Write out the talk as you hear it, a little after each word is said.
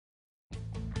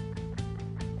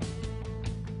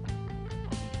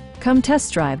Come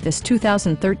test drive this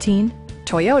 2013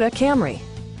 Toyota Camry.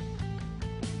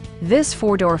 This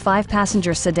 4-door,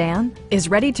 5-passenger sedan is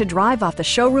ready to drive off the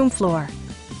showroom floor.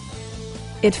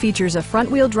 It features a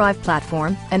front-wheel drive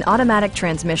platform, an automatic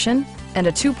transmission, and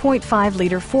a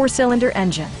 2.5-liter 4-cylinder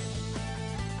engine.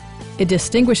 It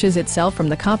distinguishes itself from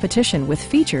the competition with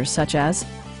features such as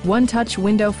one-touch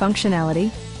window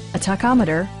functionality, a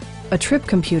tachometer, a trip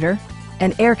computer,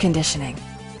 and air conditioning.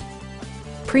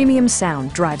 Premium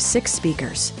sound drives 6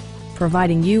 speakers,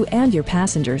 providing you and your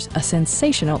passengers a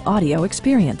sensational audio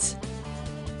experience.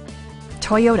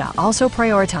 Toyota also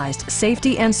prioritized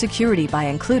safety and security by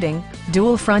including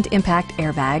dual front impact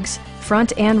airbags,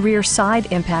 front and rear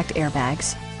side impact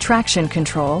airbags, traction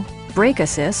control, brake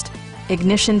assist,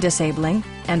 ignition disabling,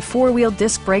 and 4-wheel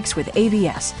disc brakes with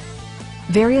ABS.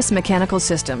 Various mechanical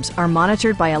systems are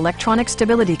monitored by electronic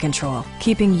stability control,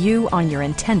 keeping you on your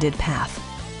intended path.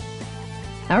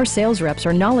 Our sales reps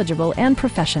are knowledgeable and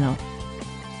professional.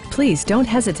 Please don't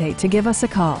hesitate to give us a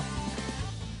call.